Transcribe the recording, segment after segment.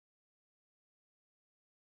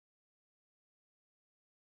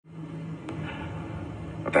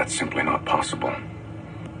But that's simply not possible.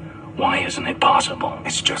 Why isn't it possible?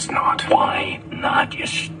 It's just not. Why not, you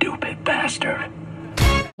stupid bastard?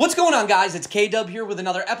 What's going on, guys? It's K-Dub here with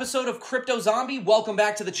another episode of Crypto Zombie. Welcome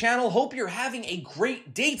back to the channel. Hope you're having a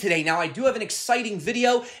great day today. Now, I do have an exciting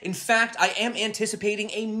video. In fact, I am anticipating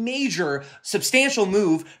a major, substantial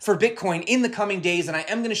move for Bitcoin in the coming days, and I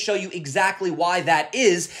am going to show you exactly why that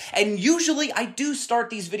is. And usually, I do start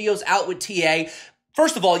these videos out with TA.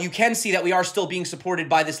 First of all, you can see that we are still being supported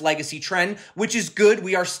by this legacy trend, which is good.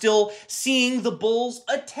 We are still seeing the bulls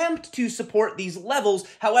attempt to support these levels.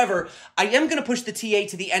 However, I am going to push the TA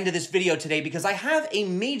to the end of this video today because I have a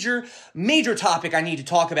major topic I need to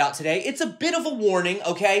talk about today. It's a bit of a warning,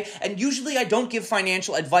 okay? And usually I don't give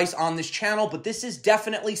financial advice on this channel, but this is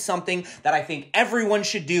definitely something that I think everyone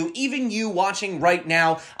should do. Even you watching right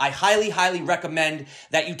now, I highly recommend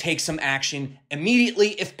that you take some action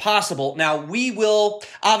immediately if possible. Now, we will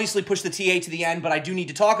obviously push the TA to the end, but I do need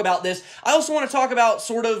to talk about this. I also want to talk about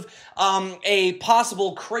sort of a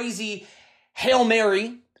possible crazy Hail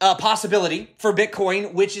Mary possibility for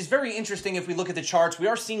Bitcoin, which is very interesting if we look at the charts. We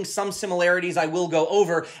are seeing some similarities I will go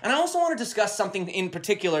over. And I also want to discuss something in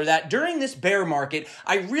particular that during this bear market,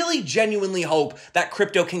 I really genuinely hope that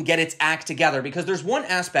crypto can get its act together, because there's one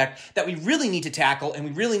aspect that we really need to tackle and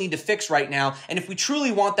we really need to fix right now. And if we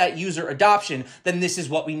truly want that user adoption, then this is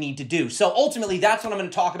what we need to do. So ultimately, that's what I'm going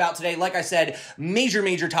to talk about today. Like I said,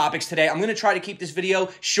 major topics today. I'm going to try to keep this video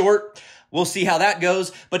short. We'll see how that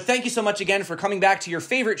goes. But thank you so much again for coming back to your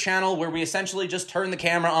favorite channel where we essentially just turn the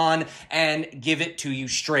camera on and give it to you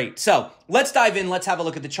straight. So let's dive in. Let's have a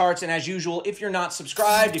look at the charts. And as usual, if you're not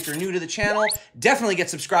subscribed, if you're new to the channel, definitely get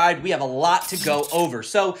subscribed. We have a lot to go over.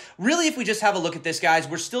 So really, if we just have a look at this, guys,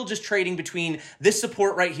 we're still just trading between this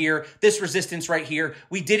support right here, this resistance right here.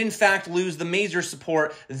 We did, in fact, lose the major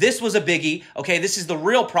support. This was a biggie. Okay, this is the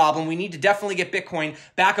real problem. We need to definitely get Bitcoin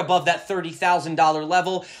back above that $30,000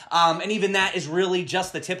 level. And even that is really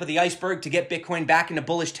just the tip of the iceberg to get Bitcoin back into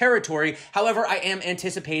bullish territory. However, I am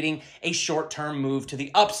anticipating a short-term move to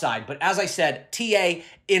the upside. But as I said, TA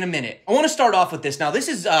in a minute. I want to start off with this. Now, this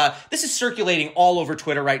is circulating all over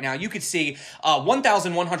Twitter right now. You could see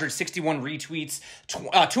 1,161 retweets,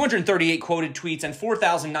 238 quoted tweets, and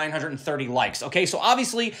 4,930 likes. Okay, so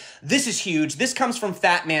obviously this is huge. This comes from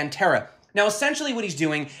Fat Man Terra. Now, essentially what he's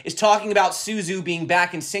doing is talking about Suzu being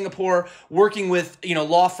back in Singapore, working with,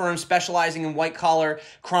 law firms specializing in white-collar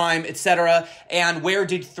crime, etc., and where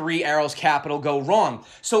did Three Arrows Capital go wrong?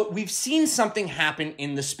 So we've seen something happen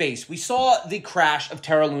in the space. We saw the crash of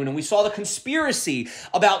Terra Luna. We saw the conspiracy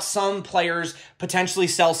about some players, potentially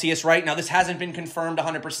Celsius, right? Now, this hasn't been confirmed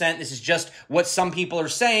 100%. This is just what some people are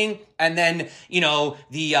saying. And then,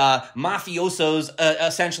 the mafiosos,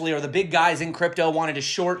 essentially, or the big guys in crypto wanted to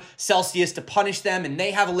short Celsius to punish them, and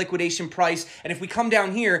they have a liquidation price. And if we come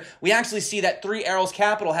down here, we actually see that Three Arrows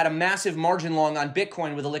Capital had a massive margin long on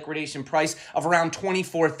Bitcoin with a liquidation price of around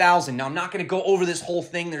 24,000. Now, I'm not going to go over this whole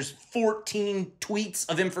thing. There's 14 tweets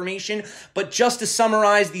of information, but just to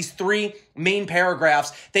summarize these three main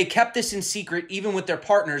paragraphs, they kept this in secret even with their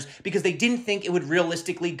partners because they didn't think it would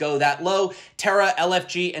realistically go that low. Terra,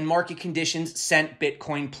 LFG, and market conditions sent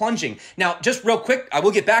Bitcoin plunging. Now, just real quick, I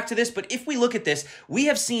will get back to this, but if we look at this, we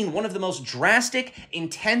have seen one of the most drastic,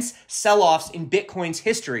 intense sell-offs in Bitcoin's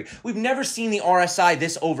history. We've never seen the RSI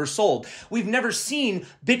this oversold. We've never seen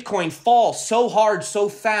Bitcoin fall so hard, so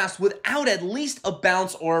fast, without at least a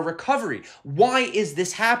bounce or a recovery. Why is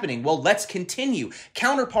this happening? Well, let's continue.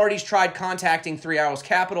 Counterparties tried contacting Three Arrows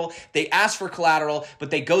Capital. They asked for collateral,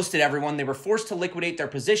 but they ghosted everyone. They were forced to liquidate their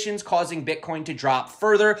positions, causing Bitcoin to drop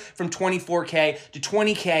further from 24K to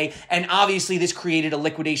 20K. And obviously, this created a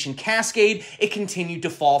liquidation cascade. It continued to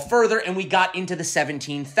fall further, and we got into the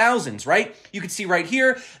 17,000s, right? You can see right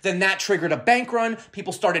here, then that triggered a bank run.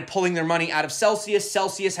 People started pulling their money out of Celsius.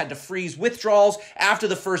 Celsius had to freeze withdrawals after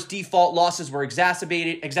the first default losses were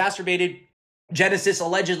exacerbated. Genesis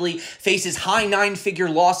allegedly faces high nine-figure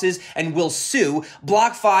losses and will sue.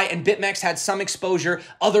 BlockFi and BitMEX had some exposure.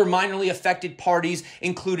 Other minorly affected parties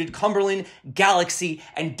included Cumberland, Galaxy,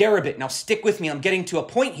 and Deribit. Now, stick with me. I'm getting to a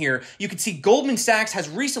point here. You can see Goldman Sachs has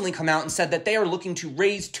recently come out and said that they are looking to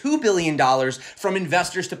raise $2 billion from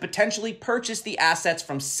investors to potentially purchase the assets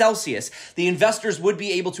from Celsius. The investors would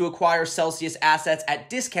be able to acquire Celsius assets at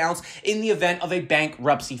discounts in the event of a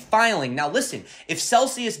bankruptcy filing. Now, listen, if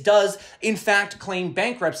Celsius does, in fact, claim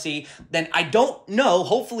bankruptcy, then I don't know.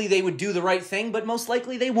 Hopefully they would do the right thing, but most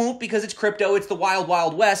likely they won't because it's crypto. It's the wild,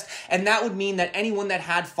 wild west. And that would mean that anyone that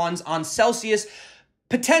had funds on Celsius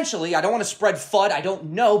potentially, I don't want to spread FUD, I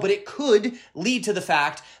don't know, but it could lead to the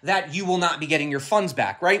fact that you will not be getting your funds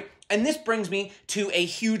back, right? And this brings me to a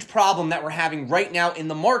huge problem that we're having right now in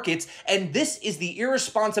the markets, and this is the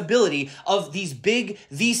irresponsibility of these big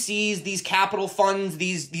VCs, these capital funds,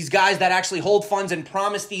 these guys that actually hold funds and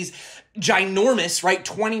promise these ginormous, right,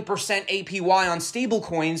 20% APY on stable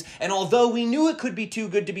coins. And although we knew it could be too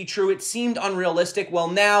good to be true, it seemed unrealistic. Well,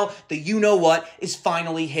 now the you-know-what is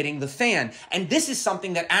finally hitting the fan. And this is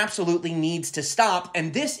something that absolutely needs to stop.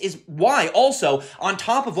 And this is why also, on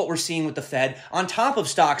top of what we're seeing with the Fed, on top of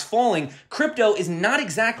stocks falling, crypto is not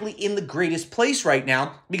exactly in the greatest place right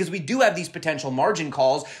now, because we do have these potential margin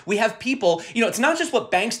calls. We have people, it's not just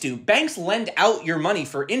what banks do. Banks lend out your money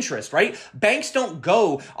for interest, right? Banks don't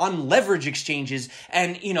go on leverage exchanges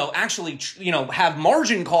and, actually, have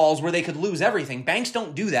margin calls where they could lose everything. Banks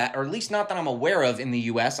don't do that, or at least not that I'm aware of in the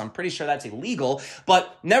US. I'm pretty sure that's illegal,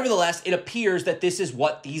 but nevertheless, it appears that this is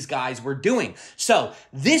what these guys were doing. So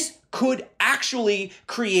this could actually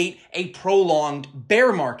create a prolonged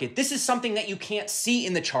bear market. This is something that you can't see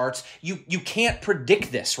in the charts. You can't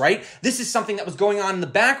predict this, right? This is something that was going on in the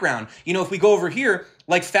background. If we go over here,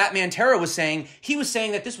 like Fat Man Terra was saying, he was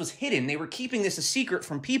saying that this was hidden. They were keeping this a secret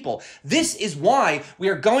from people. This is why we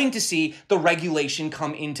are going to see the regulation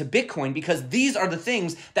come into Bitcoin, because these are the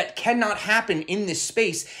things that cannot happen in this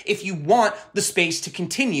space if you want the space to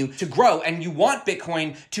continue to grow and you want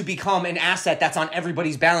Bitcoin to become an asset that's on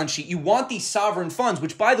everybody's balance sheet. You want these sovereign funds,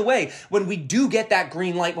 which, by the way, when we do get that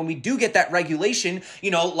green light, when we do get that regulation,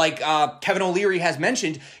 like Kevin O'Leary has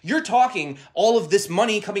mentioned, you're talking all of this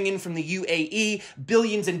money coming in from the UAE,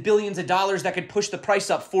 billions and billions of dollars that could push the price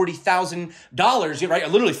up $40,000, right?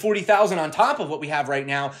 Literally 40,000 on top of what we have right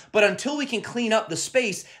now. But until we can clean up the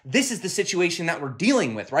space, this is the situation that we're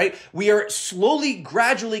dealing with, right? We are slowly,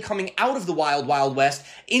 gradually coming out of the wild, wild west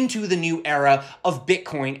into the new era of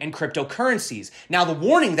Bitcoin and cryptocurrencies. Now, the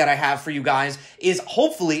warning that I have for you guys is,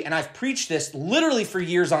 hopefully, and I've preached this literally for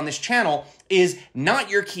years on this channel, is not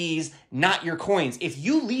your keys, not your coins. If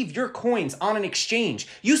you leave your coins on an exchange,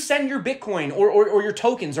 you send your Bitcoin or your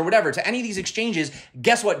tokens or whatever to any of these exchanges,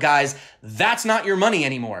 guess what, guys? That's not your money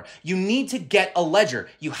anymore. You need to get a ledger.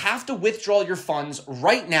 You have to withdraw your funds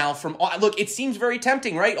right now from, look, it seems very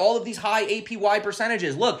tempting, right? All of these high APY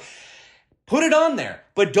percentages. Look, put it on there,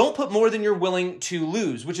 but don't put more than you're willing to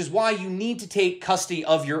lose, which is why you need to take custody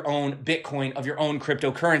of your own Bitcoin, of your own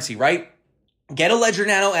cryptocurrency, right? Get a Ledger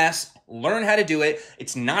Nano S, learn how to do it.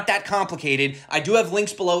 It's not that complicated. I do have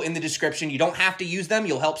links below in the description. You don't have to use them.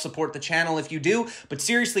 You'll help support the channel if you do. But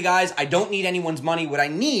seriously, guys, I don't need anyone's money. What I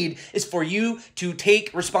need is for you to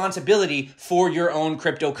take responsibility for your own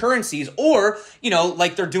cryptocurrencies, or,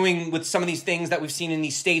 like they're doing with some of these things that we've seen in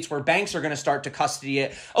these states where banks are going to start to custody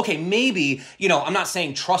it. Okay, maybe, I'm not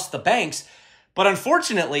saying trust the banks, but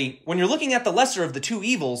unfortunately, when you're looking at the lesser of the two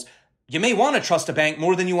evils, you may want to trust a bank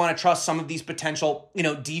more than you want to trust some of these potential,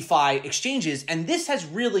 DeFi exchanges. And this has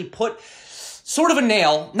really put sort of a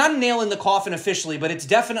nail, not a nail in the coffin officially, but it's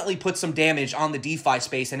definitely put some damage on the DeFi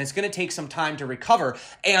space, and it's going to take some time to recover.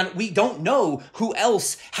 And we don't know who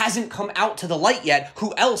else hasn't come out to the light yet,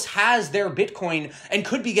 who else has their Bitcoin and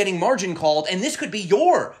could be getting margin called, and this could be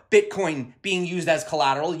your Bitcoin being used as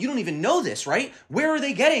collateral. You don't even know this, right? Where are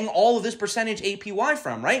they getting all of this percentage APY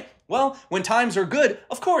from, right? Well, when times are good,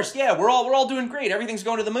 of course, yeah, we're all doing great. Everything's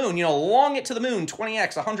going to the moon. Long it to the moon,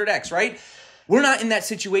 20x, 100x, right? We're not in that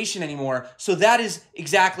situation anymore. So that is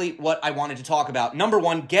exactly what I wanted to talk about. Number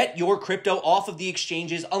one, get your crypto off of the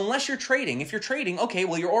exchanges unless you're trading. If you're trading, okay,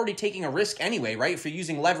 well, you're already taking a risk anyway, right? If you're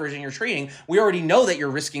using leverage and you're trading, we already know that you're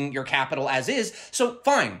risking your capital as is. So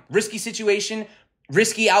fine, risky situation,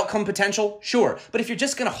 risky outcome potential, sure. But if you're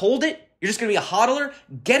just going to hold it, you're just going to be a hodler,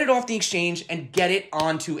 get it off the exchange and get it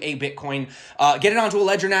onto a Bitcoin, get it onto a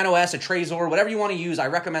Ledger Nano S, a Trezor, whatever you want to use. I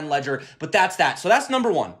recommend Ledger, but that's that. So that's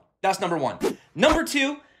number one. That's number one. Number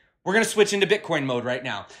two, we're going to switch into Bitcoin mode right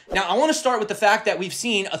now. Now, I want to start with the fact that we've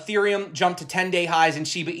seen Ethereum jump to 10-day highs and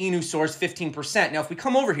Shiba Inu soars 15%. Now, if we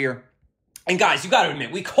come over here, and guys, you got to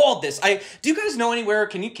admit, we called this. Do you guys know anywhere?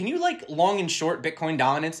 Can you like long and short Bitcoin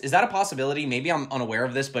dominance? Is that a possibility? Maybe I'm unaware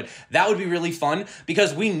of this, but that would be really fun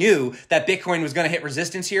because we knew that Bitcoin was going to hit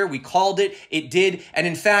resistance here. We called it. It did. And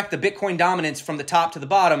in fact, the Bitcoin dominance from the top to the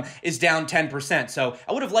bottom is down 10%. So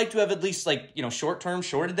I would have liked to have at least short-term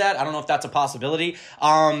shorted that. I don't know if that's a possibility.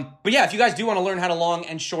 But yeah, if you guys do want to learn how to long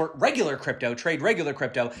and short regular crypto, trade regular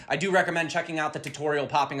crypto, I do recommend checking out the tutorial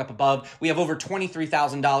popping up above. We have over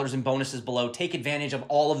 $23,000 in bonuses below. Take advantage of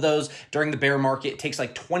all of those during the bear market. It takes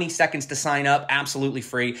like 20 seconds to sign up. Absolutely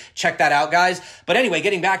free. Check that out, guys. But anyway,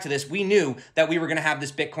 getting back to this, we knew that we were going to have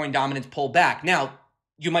this Bitcoin dominance pull back. Now,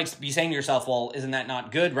 you might be saying to yourself, well, isn't that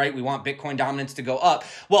not good, right? We want Bitcoin dominance to go up.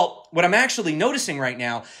 Well, what I'm actually noticing right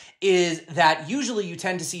now is that usually you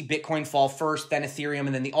tend to see Bitcoin fall first, then Ethereum,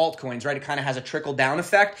 and then the altcoins, right? It kind of has a trickle down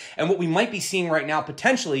effect. And what we might be seeing right now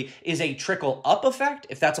potentially is a trickle up effect,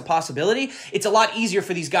 if that's a possibility. It's a lot easier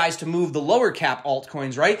for these guys to move the lower cap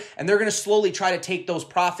altcoins, right? And they're going to slowly try to take those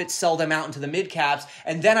profits, sell them out into the mid caps.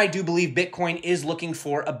 And then I do believe Bitcoin is looking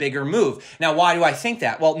for a bigger move. Now, why do I think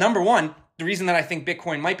that? Well, number one, the reason that I think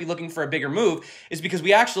Bitcoin might be looking for a bigger move is because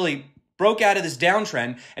we actually broke out of this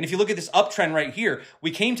downtrend. And if you look at this uptrend right here,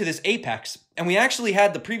 we came to this apex and we actually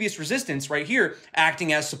had the previous resistance right here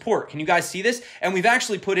acting as support. Can you guys see this? And we've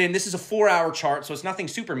actually put in, this is a 4-hour chart, so it's nothing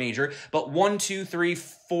super major, but 1, 2, 3,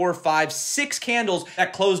 4, 5, 6 candles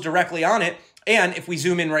that close directly on it. And if we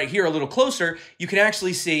zoom in right here a little closer, you can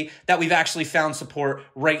actually see that we've actually found support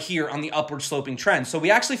right here on the upward sloping trend. So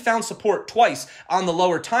we actually found support twice on the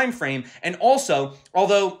lower time frame. And also,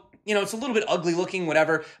 although it's a little bit ugly looking,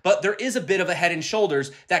 whatever, but there is a bit of a head and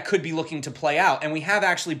shoulders that could be looking to play out. And we have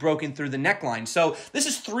actually broken through the neckline. So this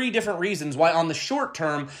is 3 different reasons why on the short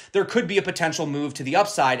term, there could be a potential move to the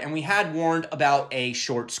upside. And we had warned about a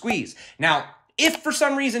short squeeze. Now, if for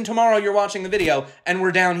some reason tomorrow you're watching the video and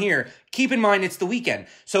we're down here, keep in mind it's the weekend.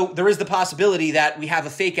 So there is the possibility that we have a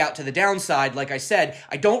fake out to the downside. Like I said,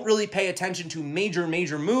 I don't really pay attention to major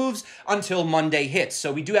moves until Monday hits.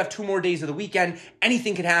 So we do have 2 more days of the weekend.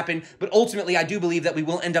 Anything could happen, but ultimately I do believe that we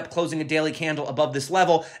will end up closing a daily candle above this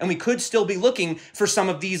level, and we could still be looking for some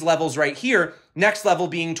of these levels right here. Next level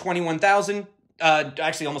being 21,000,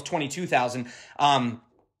 actually almost 22,000.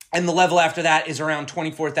 And the level after that is around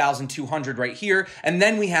 24,200 right here. And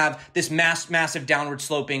then we have this massive downward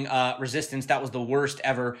sloping resistance. That was the worst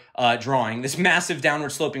ever drawing. This massive downward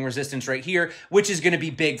sloping resistance right here, which is going to be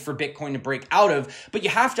big for Bitcoin to break out of. But you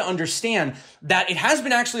have to understand that it has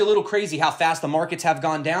been actually a little crazy how fast the markets have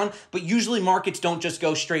gone down. But usually markets don't just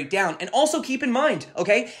go straight down. And also keep in mind,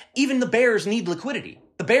 okay, even the bears need liquidity.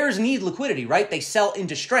 The bears need liquidity, right? They sell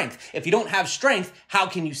into strength. If you don't have strength, how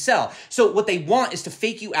can you sell? So what they want is to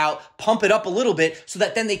fake you out, pump it up a little bit so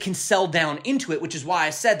that then they can sell down into it, which is why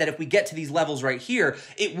I said that if we get to these levels right here,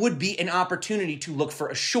 it would be an opportunity to look for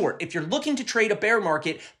a short. If you're looking to trade a bear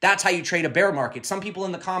market, that's how you trade a bear market. Some people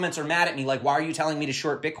in the comments are mad at me like, why are you telling me to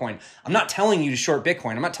short Bitcoin? I'm not telling you to short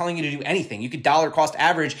Bitcoin. I'm not telling you to do anything. You could dollar cost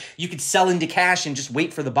average. You could sell into cash and just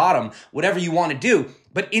wait for the bottom, whatever you want to do.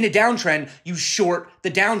 But in a downtrend, you short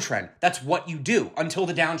the downtrend. That's what you do until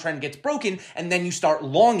the downtrend gets broken, and then you start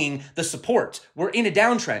longing the support. We're in a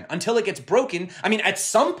downtrend. Until it gets broken, I mean, at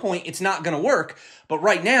some point, it's not going to work. But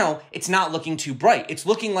right now, it's not looking too bright. It's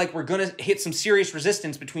looking like we're going to hit some serious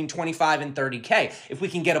resistance between 25 and 30K. If we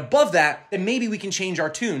can get above that, then maybe we can change our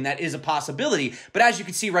tune. That is a possibility. But as you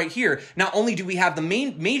can see right here, not only do we have the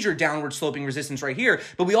major downward sloping resistance right here,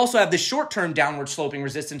 but we also have the short-term downward sloping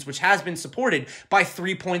resistance, which has been supported by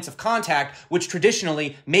 3 points of contact, which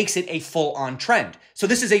traditionally makes it a full-on trend. So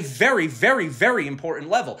this is a very, very, very important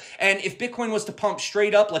level. And if Bitcoin was to pump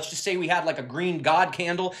straight up, let's just say we had like a green God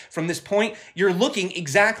candle from this point, you're looking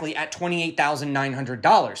exactly at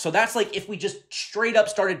 $28,900. So that's like if we just straight up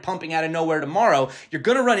started pumping out of nowhere tomorrow, you're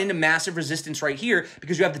going to run into massive resistance right here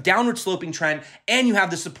because you have the downward sloping trend and you have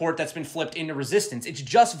the support that's been flipped into resistance. It's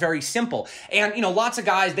just very simple. And, lots of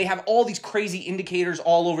guys, they have all these crazy indicators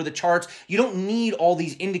all over the charts. You don't need all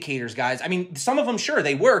these indicators, guys. I mean, some of them, sure,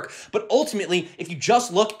 they work, but ultimately, if you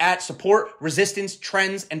just look at support, resistance,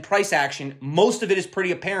 trends, and price action, most of it is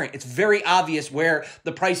pretty apparent. It's very obvious where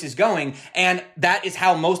the price is going, and that is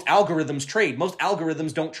how most algorithms trade. Most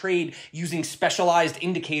algorithms don't trade using specialized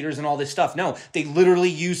indicators and all this stuff. No, they literally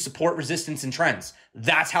use support, resistance, and trends.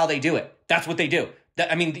 That's how they do it. That's what they do.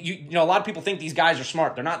 I mean, a lot of people think these guys are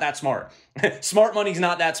smart. They're not that smart. Smart money's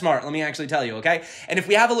not that smart. Let me actually tell you, okay? And if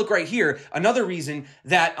we have a look right here, another reason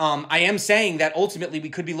that I am saying that ultimately we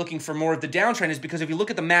could be looking for more of the downtrend is because if you look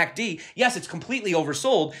at the MACD, yes, it's completely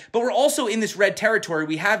oversold, but we're also in this red territory.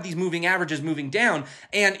 We have these moving averages moving down,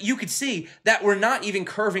 and you could see that we're not even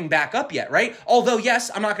curving back up yet, right? Although, yes,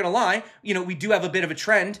 I'm not going to lie, we do have a bit of a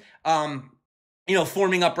trend,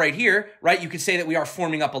 forming up right here, right? You could say that we are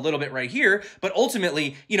forming up a little bit right here, but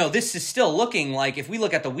ultimately, this is still looking like if we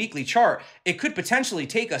look at the weekly chart, it could potentially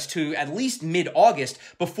take us to at least mid-August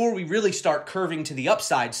before we really start curving to the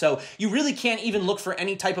upside. So you really can't even look for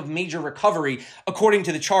any type of major recovery according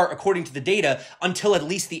to the chart, according to the data, until at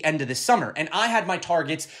least the end of this summer. And I had my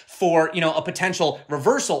targets for, a potential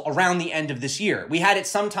reversal around the end of this year. We had it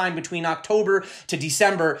sometime between October to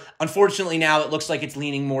December. Unfortunately, now it looks like it's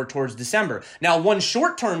leaning more towards December. Now, Now, one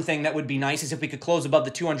short-term thing that would be nice is if we could close above the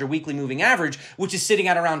 200 weekly moving average, which is sitting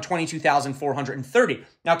at around 22,430.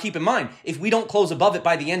 Now, keep in mind, if we don't close above it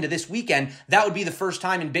by the end of this weekend, that would be the first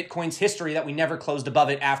time in Bitcoin's history that we never closed above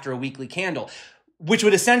it after a weekly candle, which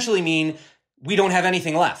would essentially mean we don't have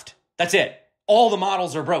anything left. That's it. All the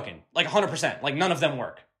models are broken, like 100%, like none of them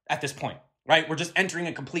work at this point, right? We're just entering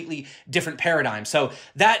a completely different paradigm. So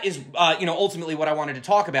that is, ultimately what I wanted to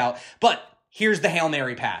talk about. But here's the Hail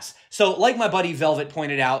Mary pass. So like my buddy Velvet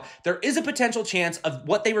pointed out, there is a potential chance of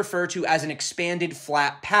what they refer to as an expanded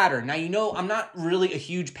flat pattern. Now, I'm not really a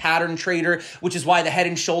huge pattern trader, which is why the head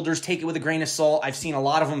and shoulders, take it with a grain of salt. I've seen a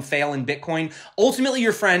lot of them fail in Bitcoin. Ultimately,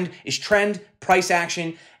 your friend is trend, price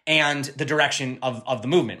action, and the direction of the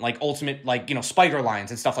movement, like spider lines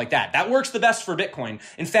and stuff like that. That works the best for Bitcoin.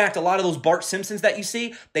 In fact, a lot of those Bart Simpsons that you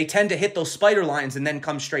see, they tend to hit those spider lines and then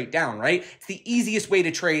come straight down, right? It's the easiest way to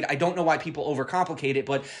trade. I don't know why people overcomplicate it,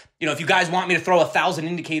 but if you guys want me to throw 1,000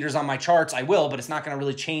 indicators on my charts, I will, but it's not going to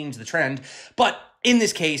really change the trend. But in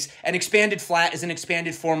this case, an expanded flat is an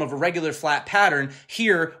expanded form of a regular flat pattern.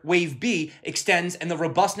 Here, wave B extends, and the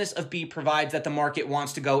robustness of B provides that the market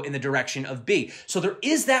wants to go in the direction of B. So there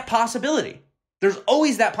is that possibility. There's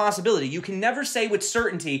always that possibility. You can never say with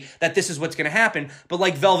certainty that this is what's going to happen, but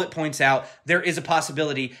like Velvet points out, there is a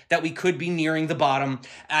possibility that we could be nearing the bottom,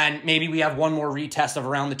 and maybe we have one more retest of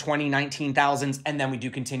around the 19,000s, and then we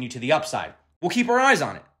do continue to the upside. We'll keep our eyes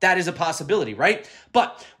on it. That is a possibility, right?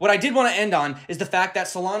 But what I did want to end on is the fact that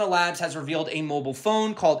Solana Labs has revealed a mobile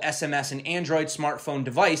phone called SMS, an Android smartphone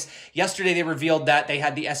device. Yesterday, they revealed that they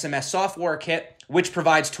had the SMS software kit, which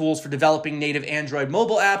provides tools for developing native Android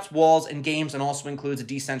mobile apps, walls, and games, and also includes a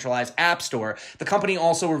decentralized app store. The company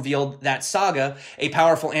also revealed that Saga, a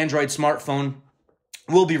powerful Android smartphone,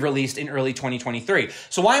 will be released in early 2023.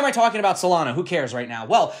 So why am I talking about Solana? Who cares right now?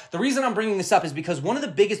 Well, the reason I'm bringing this up is because one of the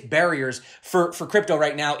biggest barriers for crypto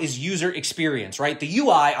right now is user experience, right? The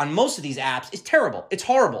UI on most of these apps is terrible. It's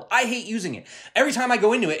horrible. I hate using it. Every time I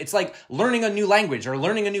go into it, it's like learning a new language or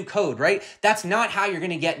learning a new code, right? That's not how you're going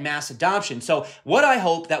to get mass adoption. So what I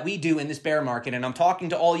hope that we do in this bear market, and I'm talking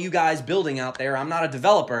to all you guys building out there, I'm not a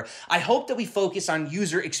developer, I hope that we focus on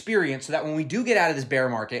user experience so that when we do get out of this bear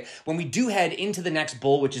market, when we do head into the next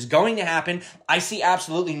bull, which is going to happen, I see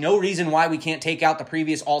absolutely no reason why we can't take out the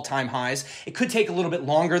previous all-time highs. It could take a little bit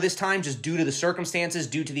longer this time just due to the circumstances,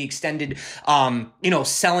 due to the extended,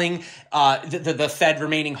 selling, the Fed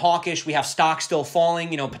remaining hawkish. We have stocks still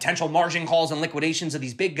falling, potential margin calls and liquidations of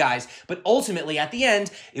these big guys. But ultimately, at the end,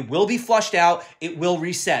 it will be flushed out. It will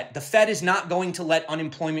reset. The Fed is not going to let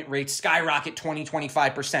unemployment rates skyrocket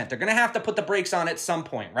 20-25%. They're going to have to put the brakes on at some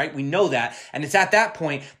point, right? We know that. And it's at that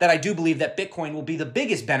point that I do believe that Bitcoin will be the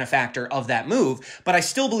biggest benefactor of that move. But I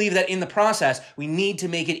still believe that in the process, we need to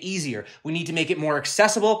make it easier. We need to make it more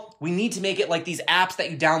accessible. We need to make it like these apps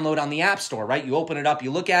that you download on the App Store, right? You open it up,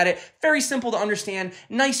 you look at it, very simple to understand,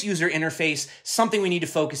 nice user interface, something we need to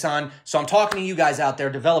focus on. So I'm talking to you guys out there,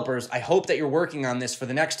 developers. I hope that you're working on this for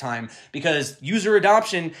the next time, because user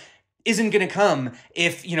adoption isn't going to come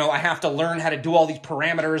if, I have to learn how to do all these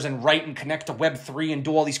parameters and write and connect to Web3 and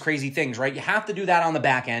do all these crazy things, right? You have to do that on the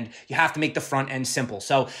back end. You have to make the front end simple.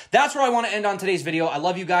 So that's where I want to end on today's video. I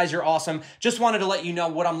love you guys. You're awesome. Just wanted to let you know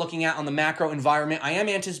what I'm looking at on the macro environment. I am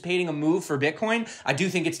anticipating a move for Bitcoin. I do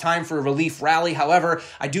think it's time for a relief rally. However,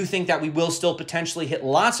 I do think that we will still potentially hit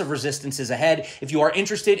lots of resistances ahead. If you are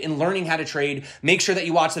interested in learning how to trade, make sure that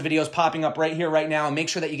you watch the videos popping up right here, right now, and make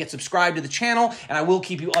sure that you get subscribed to the channel, and I will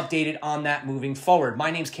keep you updated on that moving forward.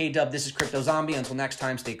 My name's K-Dub. This is Crypto Zombie. Until next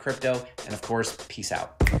time, stay crypto, and of course, peace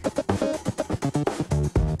out.